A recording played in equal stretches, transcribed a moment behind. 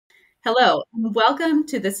Hello, and welcome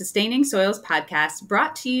to the Sustaining Soils podcast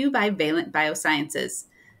brought to you by Valent Biosciences.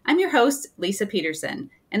 I'm your host, Lisa Peterson,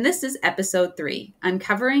 and this is episode 3,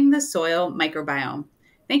 Uncovering the Soil Microbiome.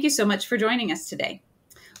 Thank you so much for joining us today.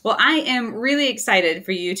 Well, I am really excited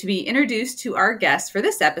for you to be introduced to our guest for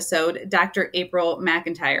this episode, Dr. April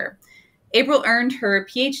MacIntyre. April earned her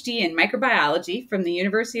Ph.D. in microbiology from the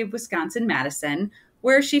University of Wisconsin-Madison,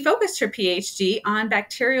 where she focused her Ph.D. on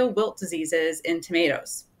bacterial wilt diseases in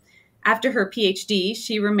tomatoes. After her PhD,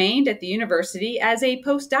 she remained at the university as a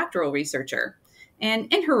postdoctoral researcher.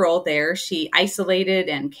 And in her role there, she isolated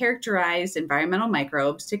and characterized environmental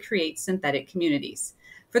microbes to create synthetic communities.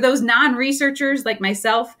 For those non-researchers like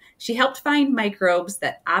myself, she helped find microbes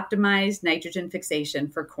that optimize nitrogen fixation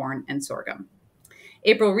for corn and sorghum.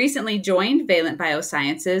 April recently joined Valent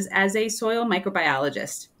Biosciences as a soil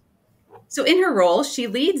microbiologist. So in her role, she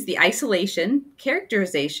leads the isolation,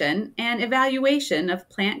 characterization, and evaluation of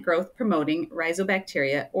plant growth promoting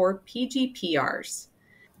rhizobacteria, or PGPRs.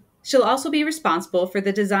 She'll also be responsible for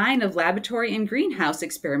the design of laboratory and greenhouse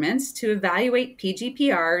experiments to evaluate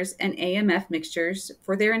PGPRs and AMF mixtures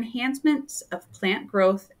for their enhancements of plant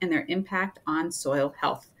growth and their impact on soil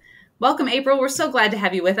health. Welcome, April. We're so glad to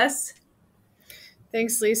have you with us.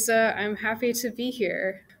 Thanks, Lisa. I'm happy to be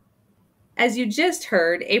here. As you just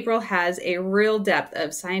heard, April has a real depth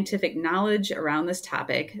of scientific knowledge around this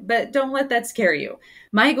topic, but don't let that scare you.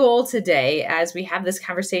 My goal today, as we have this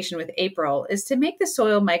conversation with April, is to make the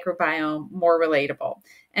soil microbiome more relatable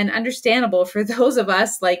and understandable for those of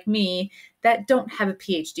us like me that don't have a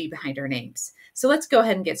PhD behind our names. So let's go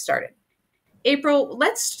ahead and get started. April,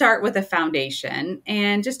 let's start with a foundation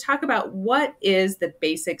and just talk about what is the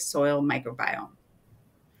basic soil microbiome.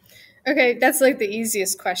 Okay, that's like the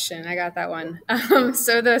easiest question. I got that one.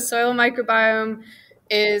 So the soil microbiome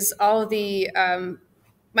is all the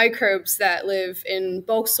microbes that live in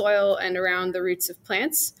bulk soil and around the roots of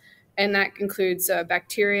plants. And that includes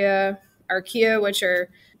bacteria, archaea, which are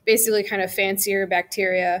basically kind of fancier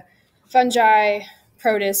bacteria, fungi,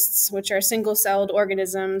 protists, which are single-celled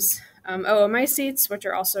organisms, oomycetes, which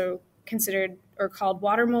are also considered or called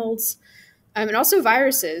water molds, and also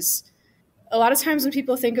viruses. A lot of times when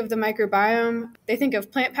people think of the microbiome, they think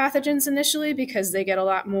of plant pathogens initially because they get a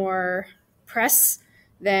lot more press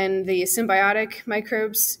than the symbiotic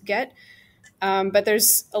microbes get. But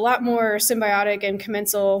there's a lot more symbiotic and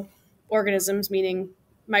commensal organisms, meaning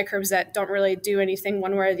microbes that don't really do anything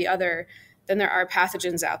one way or the other, than there are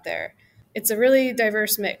pathogens out there. It's a really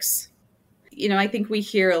diverse mix. I think we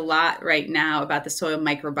hear a lot right now about the soil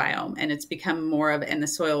microbiome, and it's become more of in the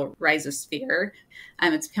soil rhizosphere.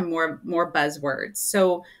 It's become more buzzwords.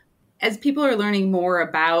 So as people are learning more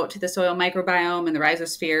about the soil microbiome and the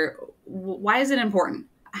rhizosphere, why is it important?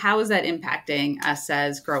 How is that impacting us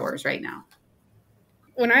as growers right now?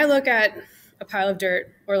 When I look at a pile of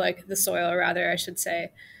dirt, or like the soil rather, I should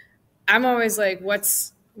say, I'm always like,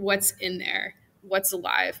 what's in there? What's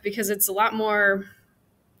alive? Because it's a lot more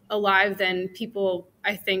alive than people,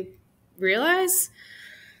 I think, realize.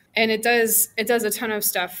 And it does a ton of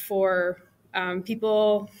stuff for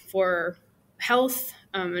people, for health,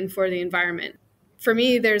 and for the environment. For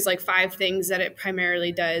me, there's like 5 things that it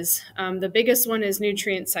primarily does. The biggest one is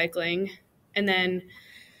nutrient cycling. And then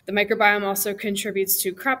the microbiome also contributes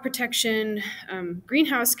to crop protection,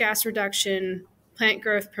 greenhouse gas reduction, plant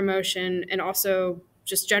growth promotion, and also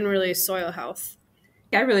just generally soil health.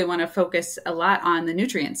 I really want to focus a lot on the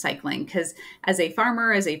nutrient cycling because as a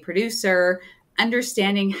farmer, as a producer,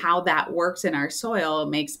 understanding how that works in our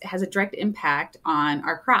soil has a direct impact on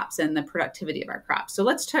our crops and the productivity of our crops. So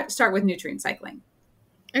let's start with nutrient cycling.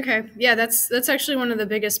 Okay. Yeah, that's actually one of the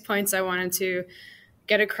biggest points I wanted to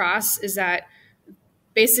get across is that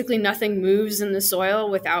basically nothing moves in the soil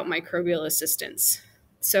without microbial assistance.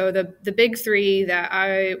 So the big 3 that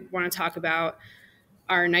I want to talk about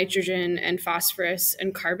are nitrogen and phosphorus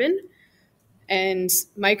and carbon. And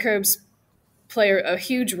microbes play a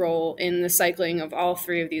huge role in the cycling of all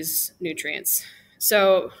 3 of these nutrients.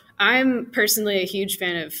 So I'm personally a huge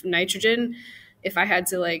fan of nitrogen. If I had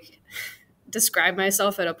to describe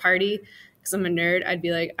myself at a party, because I'm a nerd, I'd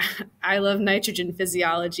be like, I love nitrogen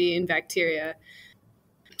physiology in bacteria.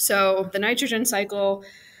 So the nitrogen cycle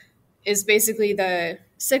is basically the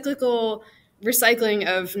cyclical recycling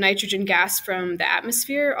of nitrogen gas from the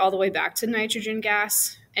atmosphere all the way back to nitrogen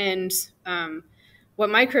gas. And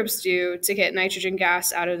what microbes do to get nitrogen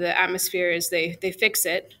gas out of the atmosphere is they fix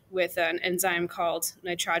it with an enzyme called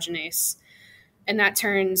nitrogenase. And that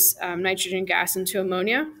turns nitrogen gas into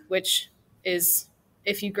ammonia, which is,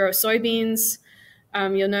 if you grow soybeans,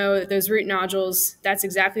 you'll know that those root nodules, that's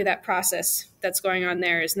exactly that process that's going on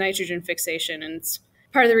there is nitrogen fixation. And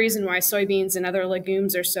part of the reason why soybeans and other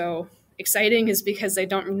legumes are so exciting is because they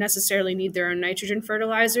don't necessarily need their own nitrogen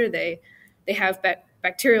fertilizer. They have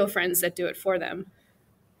bacterial friends that do it for them.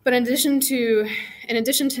 But in addition to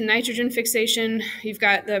nitrogen fixation, you've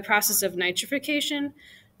got the process of nitrification,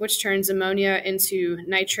 which turns ammonia into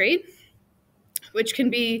nitrate, which can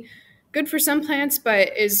be good for some plants,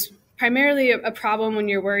 but is primarily a problem when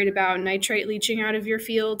you're worried about nitrate leaching out of your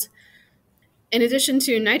field. In addition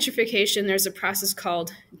to nitrification, there's a process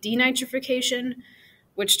called denitrification,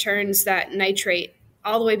 which turns that nitrate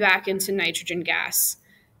all the way back into nitrogen gas.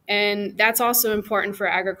 And that's also important for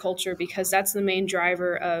agriculture because that's the main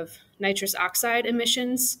driver of nitrous oxide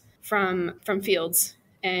emissions from fields.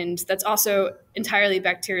 And that's also entirely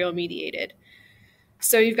bacterial mediated.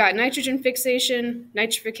 So you've got nitrogen fixation,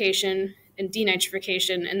 nitrification, and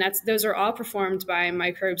denitrification, and those are all performed by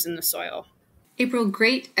microbes in the soil. April,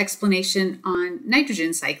 great explanation on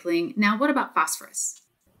nitrogen cycling. Now, what about phosphorus?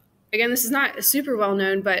 Again, this is not super well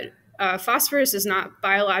known, but phosphorus is not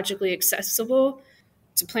biologically accessible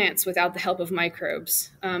to plants without the help of microbes.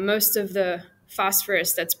 Most of the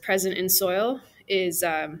phosphorus that's present in soil is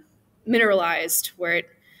mineralized, where it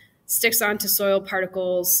sticks onto soil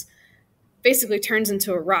particles, basically turns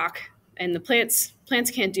into a rock, and the plants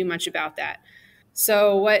can't do much about that.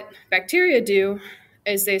 So what bacteria do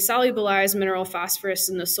is they solubilize mineral phosphorus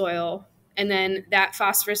in the soil, and then that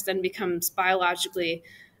phosphorus then becomes biologically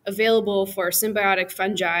available for symbiotic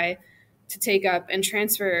fungi to take up and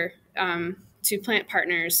transfer to plant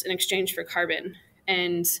partners in exchange for carbon.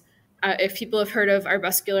 And if people have heard of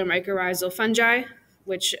arbuscular mycorrhizal fungi,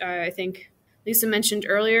 which I think Lisa mentioned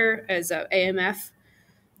earlier as AMF,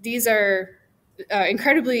 these are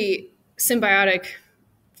incredibly symbiotic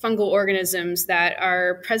fungal organisms that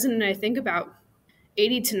are present in, I think, about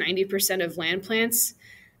 80 to 90% of land plants.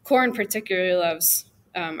 Corn particularly loves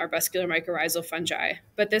arbuscular mycorrhizal fungi,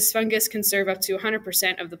 but this fungus can serve up to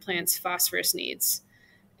 100% of the plant's phosphorus needs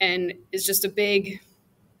and is just a big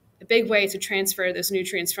way to transfer those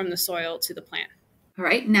nutrients from the soil to the plant. All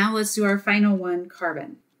right, now let's do our final one,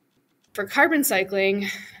 carbon. For carbon cycling,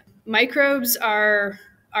 microbes are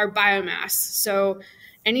biomass. So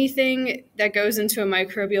anything that goes into a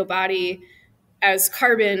microbial body as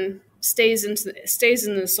carbon stays in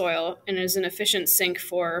the soil and is an efficient sink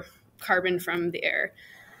for carbon from the air.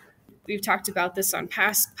 We've talked about this on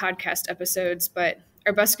past podcast episodes, but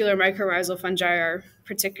arbuscular mycorrhizal fungi are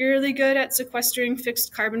particularly good at sequestering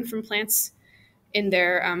fixed carbon from plants in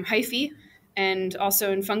their hyphae and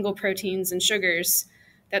also in fungal proteins and sugars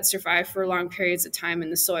that survive for long periods of time in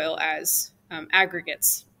the soil as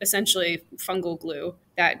aggregates, essentially fungal glue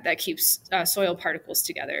that keeps soil particles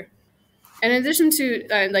together. In addition to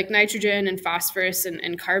like nitrogen and phosphorus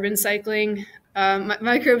and carbon cycling,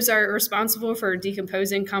 microbes are responsible for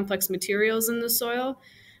decomposing complex materials in the soil,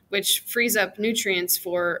 which frees up nutrients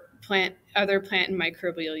for other plant and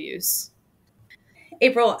microbial use.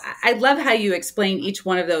 April, I love how you explain each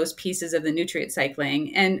one of those pieces of the nutrient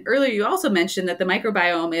cycling. And earlier you also mentioned that the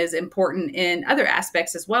microbiome is important in other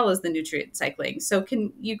aspects as well as the nutrient cycling. So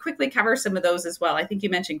can you quickly cover some of those as well? I think you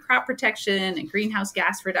mentioned crop protection and greenhouse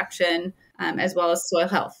gas reduction, as well as soil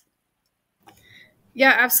health.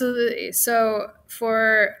 Yeah, absolutely. So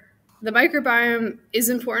for the microbiome is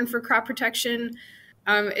important for crop protection.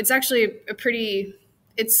 It's actually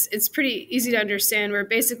it's pretty easy to understand, where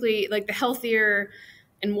basically like the healthier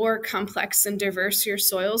and more complex and diverse your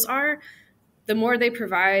soils are, the more they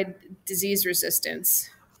provide disease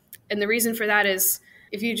resistance. And the reason for that is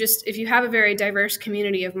if you have a very diverse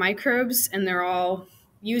community of microbes and they're all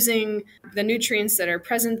using the nutrients that are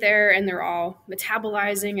present there and they're all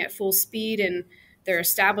metabolizing at full speed and they're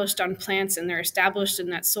established on plants and they're established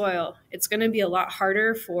in that soil, it's going to be a lot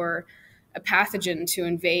harder for a pathogen to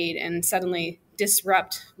invade and suddenly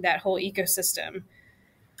disrupt that whole ecosystem.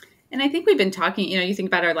 And I think we've been talking, you think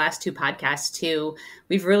about our last two podcasts too,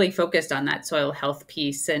 we've really focused on that soil health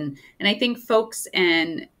piece. And I think folks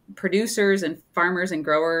and producers and farmers and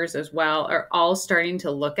growers as well are all starting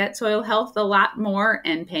to look at soil health a lot more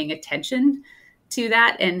and paying attention to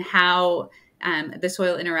that and how the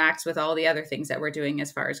soil interacts with all the other things that we're doing as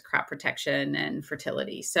far as crop protection and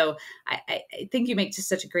fertility. So I think you make just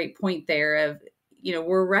such a great point there of,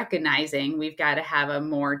 we're recognizing we've got to have a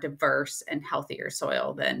more diverse and healthier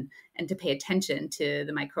soil and to pay attention to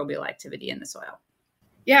the microbial activity in the soil.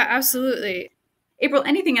 Yeah, absolutely. April,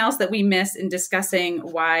 anything else that we miss in discussing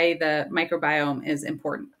why the microbiome is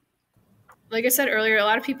important? Like I said earlier, a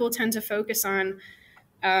lot of people tend to focus on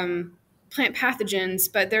plant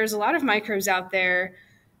pathogens, but there's a lot of microbes out there,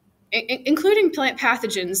 including plant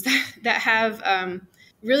pathogens that have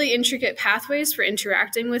really intricate pathways for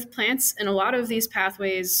interacting with plants, and a lot of these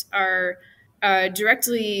pathways are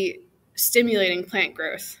directly stimulating plant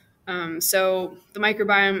growth. So the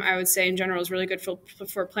microbiome, I would say in general, is really good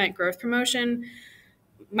for plant growth promotion.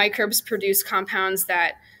 Microbes produce compounds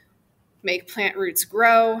that make plant roots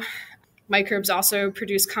grow. Microbes also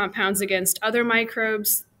produce compounds against other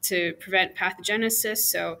microbes to prevent pathogenesis.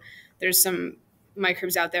 So there's some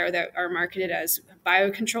microbes out there that are marketed as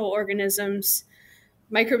biocontrol organisms.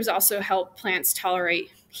 Microbes also help plants tolerate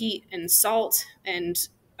heat and salt and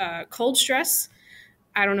cold stress.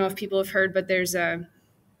 I don't know if people have heard, but there's a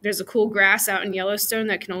cool grass out in Yellowstone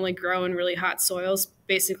that can only grow in really hot soils,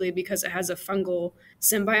 basically because it has a fungal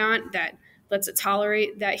symbiont that lets it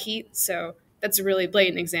tolerate that heat. So that's a really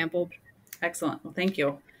blatant example. Excellent. Well, thank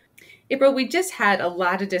you. April, we just had a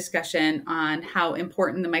lot of discussion on how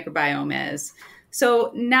important the microbiome is.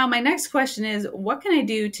 So now my next question is, what can I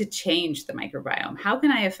do to change the microbiome? How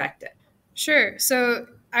can I affect it? Sure. So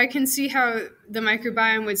I can see how the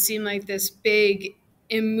microbiome would seem like this big,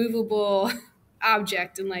 immovable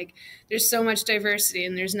object, and like there's so much diversity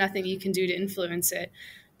and there's nothing you can do to influence it.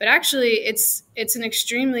 But actually, it's an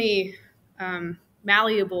extremely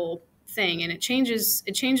malleable thing, and it changes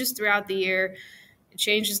throughout the year. It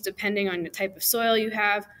changes depending on the type of soil you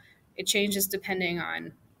have. It changes depending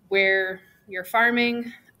on where you're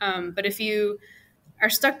farming. But if you are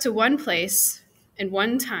stuck to one place and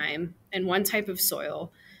one time and one type of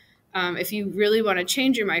soil, if you really want to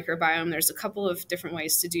change your microbiome, there's a couple of different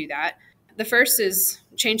ways to do that. The first is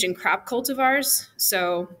changing crop cultivars.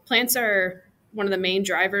 So plants are one of the main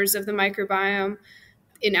drivers of the microbiome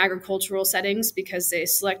in agricultural settings because they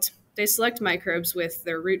select microbes with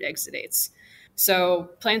their root exudates. So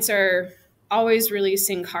plants are always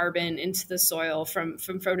releasing carbon into the soil from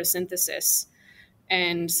photosynthesis.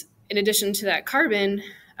 And in addition to that carbon,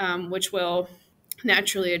 which will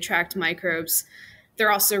naturally attract microbes,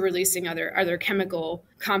 they're also releasing other chemical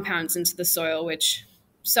compounds into the soil, which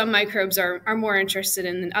some microbes are more interested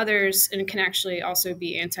in than others, and can actually also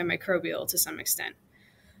be antimicrobial to some extent.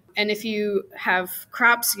 And if you have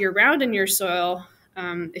crops year-round in your soil,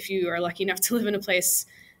 if you are lucky enough to live in a place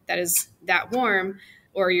that is that warm,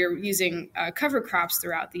 or you're using cover crops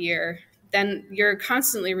throughout the year, then you're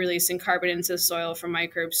constantly releasing carbon into the soil for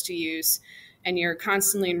microbes to use, and you're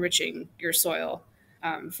constantly enriching your soil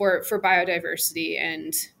for biodiversity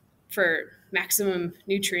and for maximum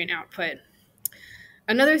nutrient output.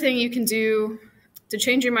 Another thing you can do to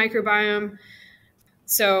change your microbiome,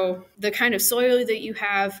 so the kind of soil that you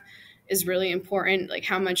have is really important, like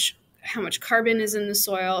how much carbon is in the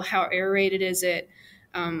soil, how aerated is it,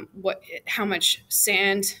 how much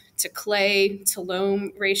sand to clay to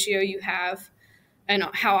loam ratio you have, and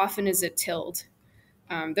how often is it tilled.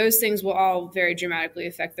 Those things will all very dramatically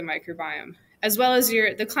affect the microbiome, as well as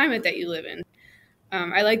the climate that you live in.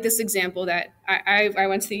 I like this example that I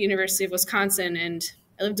went to the University of Wisconsin, and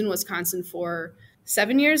I lived in Wisconsin for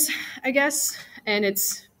 7 years, I guess, and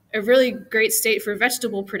it's a really great state for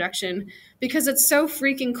vegetable production because it's so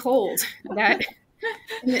freaking cold that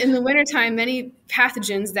in the wintertime, many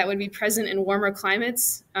pathogens that would be present in warmer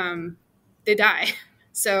climates, they die.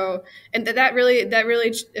 So, and that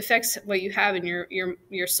really affects what you have in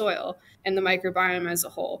your soil and the microbiome as a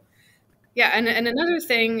whole. Yeah, and another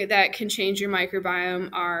thing that can change your microbiome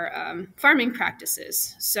are farming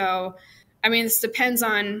practices. So, I mean, this depends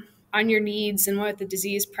on your needs and what the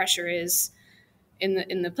disease pressure is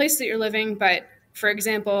in the place that you're living. But for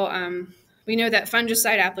example, we know that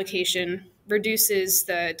fungicide application reduces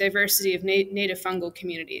the diversity of native fungal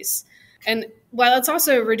communities. And while it's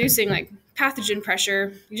also reducing like pathogen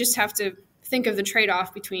pressure, you just have to think of the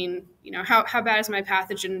trade-off between, how bad is my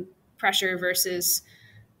pathogen pressure versus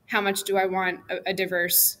how much do I want a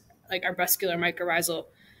diverse, like arbuscular mycorrhizal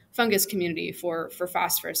fungus community for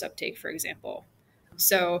phosphorus uptake, for example.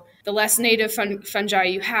 So the less native fungi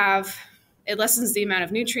you have, it lessens the amount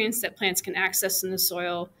of nutrients that plants can access in the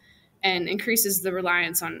soil and increases the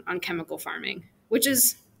reliance on chemical farming, which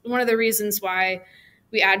is one of the reasons why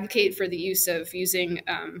we advocate for the use of using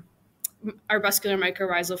arbuscular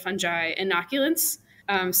mycorrhizal fungi inoculants,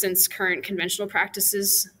 since current conventional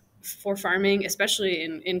practices for farming, especially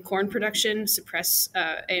in corn production, suppress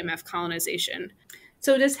AMF colonization.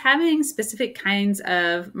 So does having specific kinds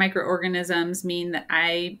of microorganisms mean that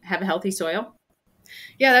I have a healthy soil?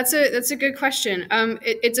 Yeah, that's a good question.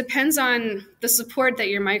 It depends on the support that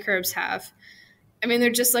your microbes have. I mean,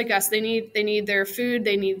 they're just like us. They need their food,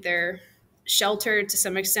 they need their shelter to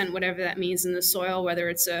some extent, whatever that means in the soil, whether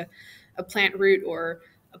it's a plant root or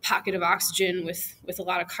a pocket of oxygen with a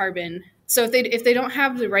lot of carbon. So if they don't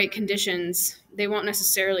have the right conditions, they won't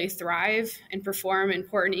necessarily thrive and perform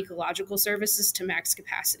important ecological services to max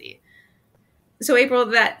capacity. So April,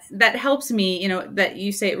 that helps me, that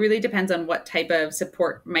you say it really depends on what type of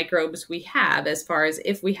support microbes we have as far as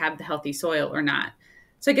if we have the healthy soil or not.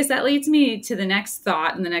 So I guess that leads me to the next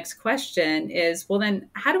thought, and the next question is, well, then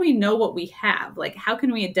how do we know what we have? Like, how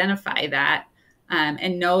can we identify that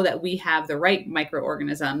and know that we have the right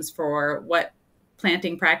microorganisms for what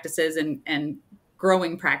planting practices and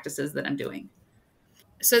growing practices that I'm doing?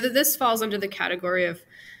 So that this falls under the category of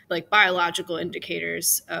like biological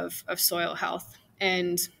indicators of soil health.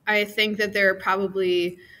 And I think that there are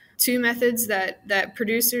probably two methods that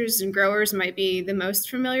producers and growers might be the most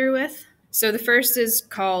familiar with. So the first is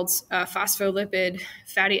called phospholipid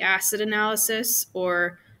fatty acid analysis,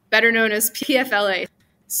 or better known as PFLA.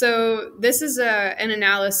 So this is an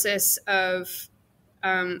analysis of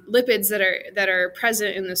lipids that are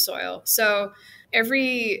present in the soil. So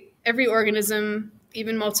every organism,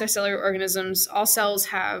 even multicellular organisms, all cells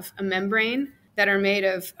have a membrane that are made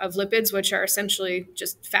of lipids, which are essentially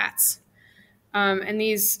just fats. And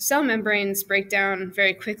these cell membranes break down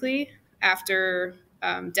very quickly after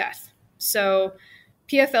death. So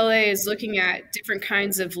PFLA is looking at different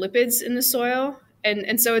kinds of lipids in the soil.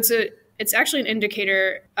 And so it's actually an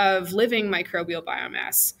indicator of living microbial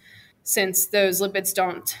biomass, since those lipids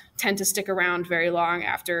don't tend to stick around very long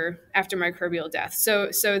after microbial death.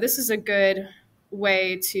 So this is a good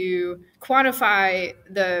way to quantify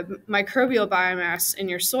the microbial biomass in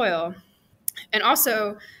your soil. And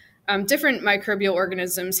also, different microbial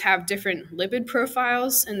organisms have different lipid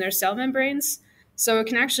profiles in their cell membranes. So it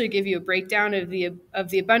can actually give you a breakdown of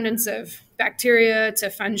the abundance of bacteria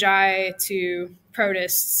to fungi to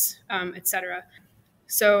protists, etc.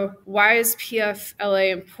 So why is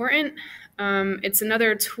PFLA important? It's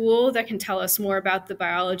another tool that can tell us more about the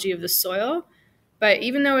biology of the soil. But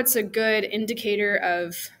even though it's a good indicator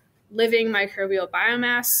of living microbial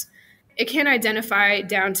biomass, it can't identify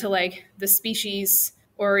down to like the species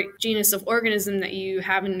or genus of organism that you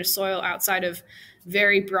have in the soil outside of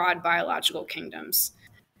very broad biological kingdoms.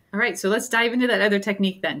 All right, so let's dive into that other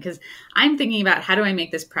technique then, because I'm thinking about how do I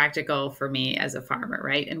make this practical for me as a farmer,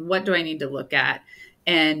 right? And what do I need to look at?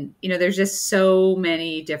 And, there's just so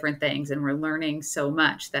many different things, and we're learning so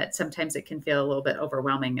much that sometimes it can feel a little bit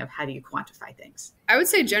overwhelming of how do you quantify things. I would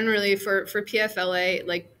say generally for PFLA,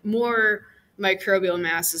 like more microbial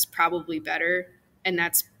mass is probably better. And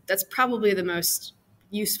that's probably the most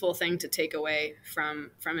useful thing to take away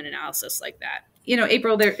from an analysis like that.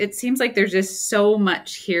 April, it seems like there's just so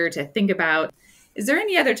much here to think about. Is there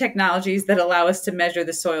any other technologies that allow us to measure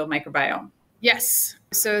the soil microbiome? Yes.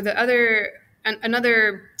 So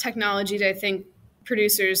another technology that I think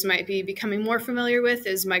producers might be becoming more familiar with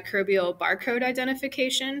is microbial barcode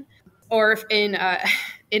identification, or in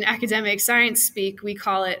academic science speak, we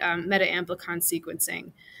call it meta-amplicon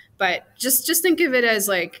sequencing. But just think of it as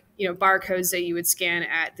like, barcodes that you would scan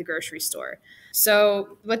at the grocery store.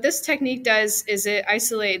 So what this technique does is it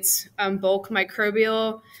isolates bulk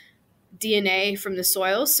microbial DNA from the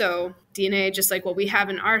soil. So DNA, just like what we have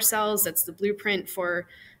in our cells, that's the blueprint for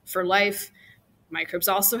life. Microbes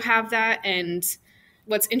also have that. And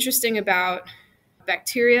what's interesting about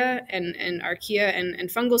bacteria and archaea and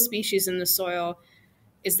fungal species in the soil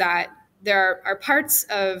is that there are parts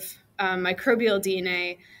of microbial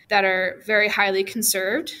DNA that are very highly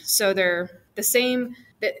conserved. So they're the same,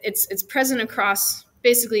 it's present across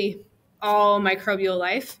basically all microbial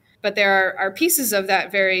life, but there are pieces of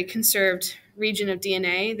that very conserved region of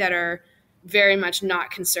DNA that are very much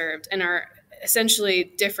not conserved and are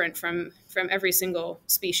essentially different from every single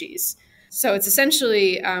species. So it's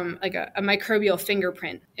essentially like a microbial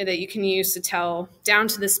fingerprint that you can use to tell down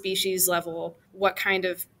to the species level what kind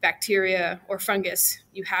of bacteria or fungus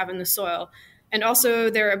you have in the soil, and also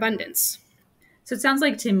their abundance. So it sounds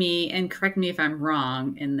like to me, and correct me if I'm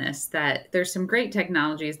wrong in this, that there's some great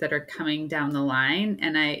technologies that are coming down the line.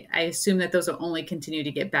 And I assume that those will only continue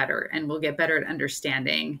to get better, and we'll get better at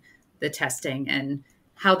understanding the testing and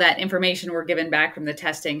how that information we're given back from the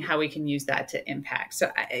testing, how we can use that to impact. So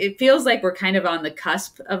it feels like we're kind of on the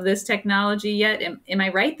cusp of this technology yet. Am I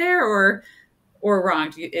right there or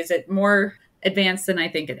wrong? Is it more advanced than I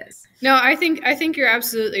think it is? No, I think you're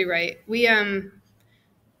absolutely right. We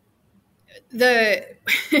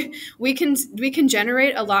can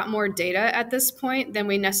generate a lot more data at this point than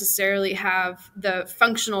we necessarily have the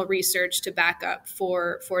functional research to back up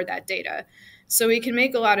for that data. So we can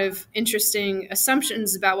make a lot of interesting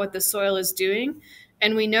assumptions about what the soil is doing,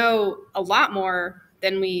 and we know a lot more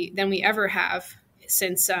than we ever have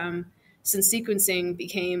since since sequencing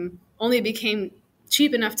became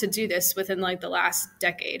cheap enough to do this within like the last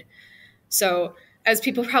decade. So as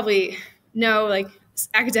people probably know, like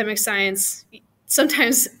academic science,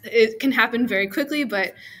 sometimes it can happen very quickly,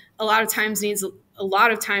 but a lot of times needs a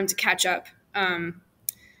lot of time to catch up.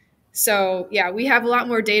 So yeah, we have a lot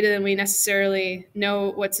more data than we necessarily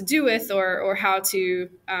know what to do with or how to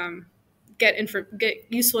get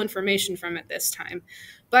useful information from at this time.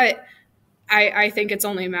 But I think it's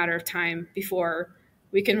only a matter of time before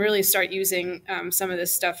we can really start using some of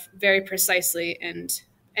this stuff very precisely and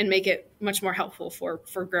make it much more helpful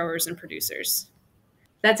for growers and producers.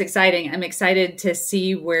 That's exciting. I'm excited to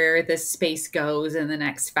see where this space goes in the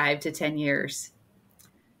next 5 to 10 years.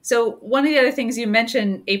 So one of the other things you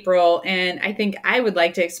mentioned, April, and I think I would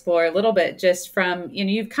like to explore a little bit just from,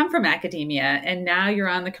 you've come from academia and now you're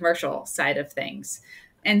on the commercial side of things.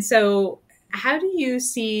 And so how do you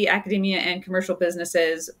see academia and commercial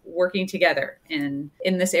businesses working together in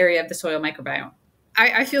this area of the soil microbiome?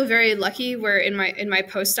 I feel very lucky where in my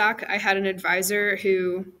postdoc, I had an advisor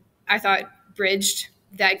who I thought bridged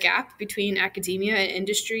that gap between academia and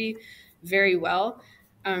industry very well,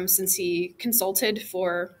 since he consulted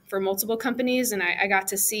for multiple companies, and I got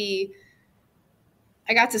to see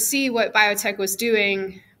what biotech was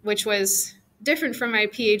doing, which was different from my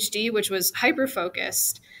PhD, which was hyper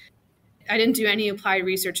focused. I didn't do any applied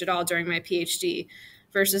research at all during my PhD,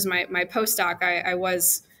 versus my postdoc. I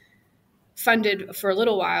was funded for a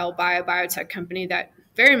little while by a biotech company that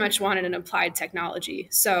very much wanted an applied technology.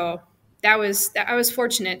 So I was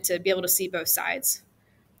fortunate to be able to see both sides.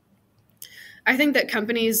 I think that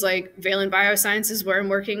companies like Valent Biosciences, where I'm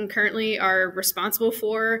working currently, are responsible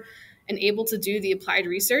for and able to do the applied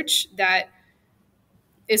research that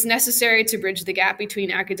is necessary to bridge the gap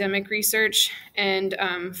between academic research and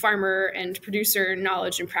farmer and producer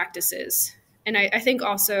knowledge and practices. And I think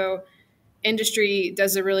also industry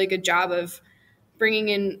does a really good job of bringing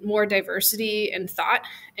in more diversity and thought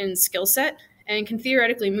and skill set, and can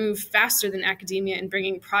theoretically move faster than academia in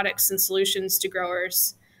bringing products and solutions to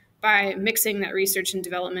growers by mixing that research and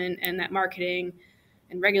development and that marketing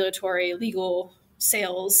and regulatory, legal,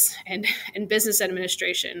 sales, and business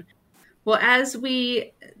administration. Well, as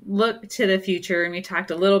we look to the future, and we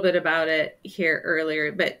talked a little bit about it here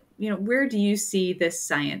earlier, but where do you see this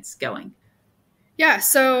science going? Yeah,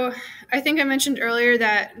 so I think I mentioned earlier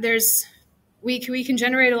that we can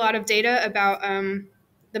generate a lot of data about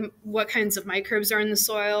what kinds of microbes are in the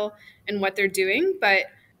soil and what they're doing, but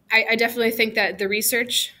I definitely think that the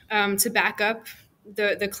research to back up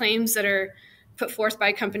the claims that are put forth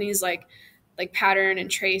by companies like Pattern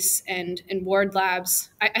and Trace and Ward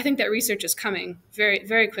Labs, I think that research is coming very,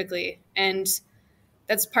 very quickly, and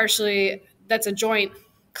that's a joint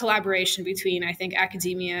collaboration between, I think,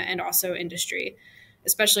 academia and also industry,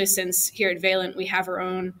 especially since here at Valent we have our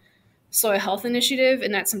own soil health initiative,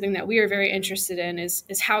 and that's something that we are very interested in is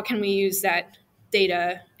how can we use that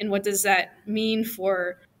data and what does that mean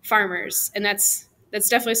for farmers. And that's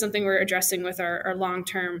definitely something we're addressing with our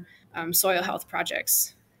long-term soil health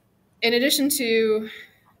projects. In addition to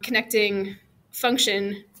connecting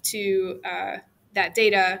function to that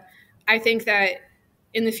data, I think that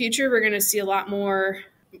in the future we're going to see a lot more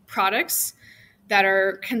products that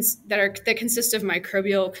consist of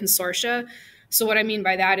microbial consortia. So what I mean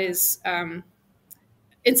by that is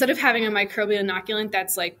instead of having a microbial inoculant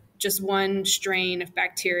that's like just one strain of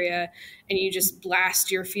bacteria and you just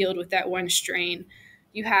blast your field with that one strain,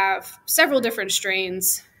 you have several different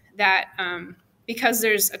strains that because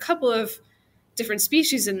there's a couple of different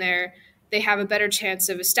species in there, they have a better chance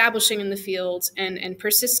of establishing in the field and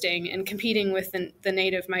persisting and competing with the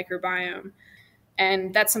native microbiome.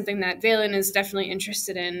 And that's something that Valent is definitely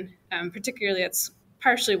interested in. Particularly, that's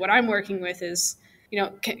partially what I'm working with is,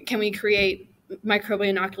 can we create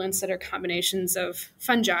microbial inoculants that are combinations of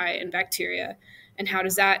fungi and bacteria? And how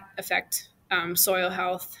does that affect soil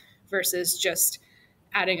health versus just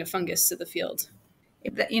adding a fungus to the field?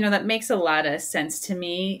 That makes a lot of sense to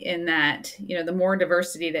me in that, the more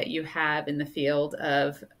diversity that you have in the field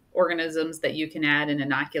of organisms that you can add and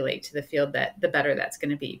inoculate to the field, that the better that's going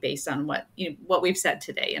to be based on what we've said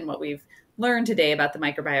today and what we've learned today about the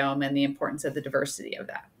microbiome and the importance of the diversity of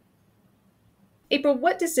that. April,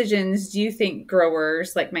 what decisions do you think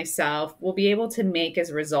growers like myself will be able to make as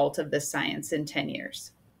a result of this science in 10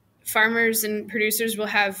 years? Farmers and producers will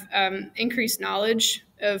have increased knowledge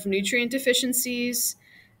of nutrient deficiencies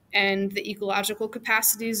and the ecological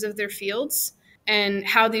capacities of their fields and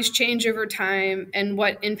how these change over time and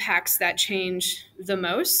what impacts that change the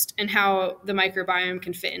most and how the microbiome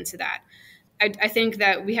can fit into that. I think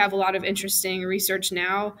that we have a lot of interesting research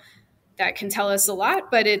now that can tell us a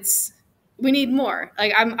lot, but it's we need more.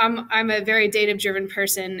 Like I'm a very data driven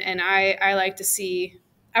person, and I like to see,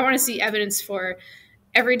 I want to see evidence for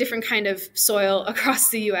every different kind of soil across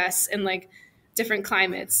the U.S. and like different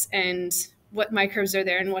climates and what microbes are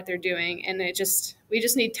there and what they're doing. And we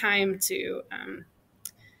just need time to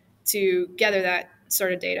gather that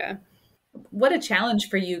sort of data. What a challenge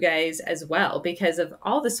for you guys as well, because of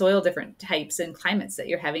all the soil different types and climates that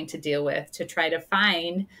you're having to deal with to try to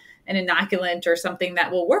find an inoculant or something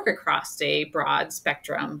that will work across a broad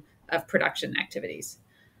spectrum of production activities.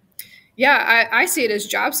 Yeah, I see it as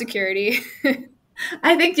job security.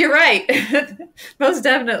 I think you're right. Most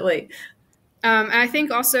definitely. And I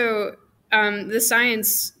think also the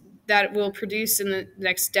science that we'll produce in the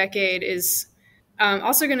next decade is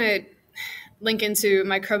also going to link into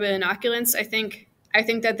microbial inoculants. I think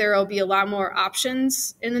that there will be a lot more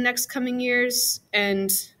options in the next coming years,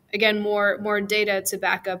 and again, more data to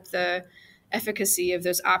back up the efficacy of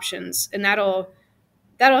those options, and that'll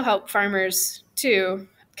help farmers too.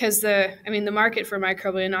 Because the market for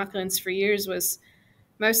microbial inoculants for years was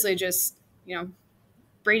mostly just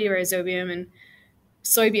bradyrhizobium and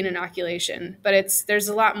soybean inoculation, but there's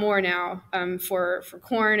a lot more now for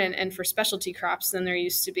corn and for specialty crops than there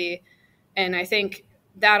used to be. And I think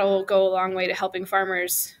that'll go a long way to helping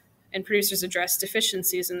farmers and producers address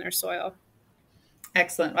deficiencies in their soil.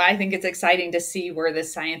 Excellent. Well, I think it's exciting to see where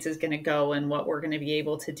this science is going to go and what we're going to be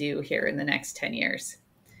able to do here in the next 10 years.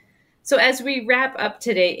 So as we wrap up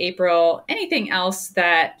today, April, anything else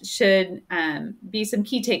that should be some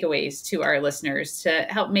key takeaways to our listeners to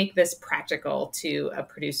help make this practical to a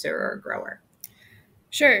producer or a grower?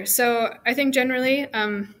 Sure. So I think generally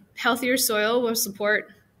healthier soil will support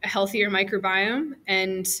a healthier microbiome,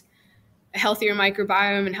 and a healthier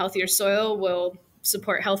microbiome and healthier soil will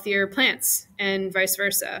support healthier plants, and vice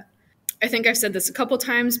versa. I think I've said this a couple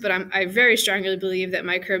times, but I very strongly believe that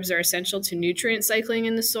microbes are essential to nutrient cycling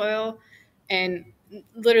in the soil, and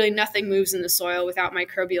literally nothing moves in the soil without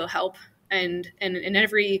microbial help. And in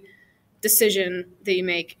every decision that you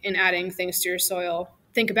make in adding things to your soil,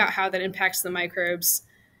 think about how that impacts the microbes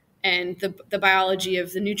and the biology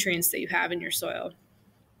of the nutrients that you have in your soil.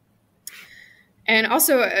 And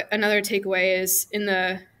also another takeaway is is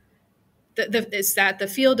that the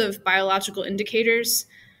field of biological indicators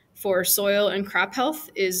for soil and crop health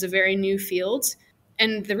is a very new field,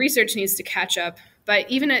 and the research needs to catch up. But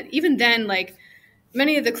even then, like,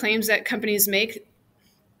 many of the claims that companies make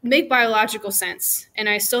biological sense, and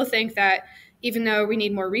I still think that even though we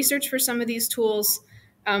need more research for some of these tools,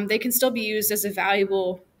 they can still be used as a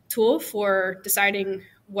valuable tool for deciding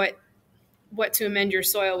what to amend your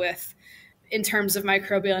soil with in terms of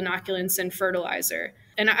microbial inoculants and fertilizer.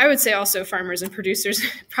 And I would say also farmers and producers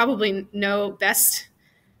probably know best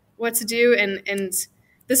what to do, and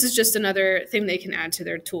this is just another thing they can add to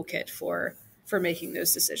their toolkit for making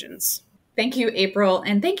those decisions. Thank you, April,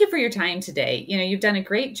 and thank you for your time today. You've done a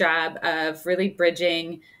great job of really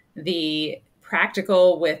bridging the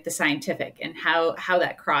practical with the scientific and how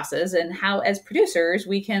that crosses, and how as producers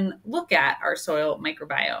we can look at our soil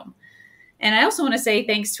microbiome. And I also want to say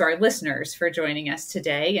thanks to our listeners for joining us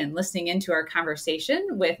today and listening into our conversation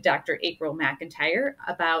with Dr. April MacIntyre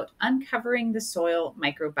about uncovering the soil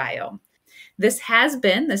microbiome. This has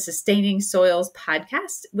been the Sustaining Soils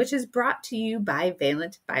podcast, which is brought to you by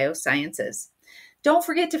Valent Biosciences. Don't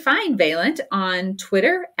forget to find Valent on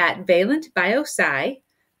Twitter at Valent Biosci,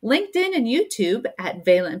 LinkedIn and YouTube at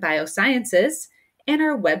Valent Biosciences, and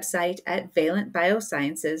our website at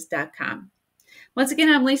valentbiosciences.com. Once again,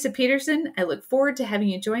 I'm Lisa Peterson. I look forward to having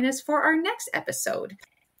you join us for our next episode.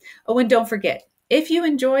 Oh, and don't forget, if you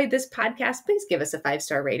enjoyed this podcast, please give us a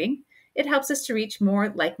 5-star rating. It helps us to reach more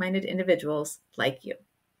like-minded individuals like you.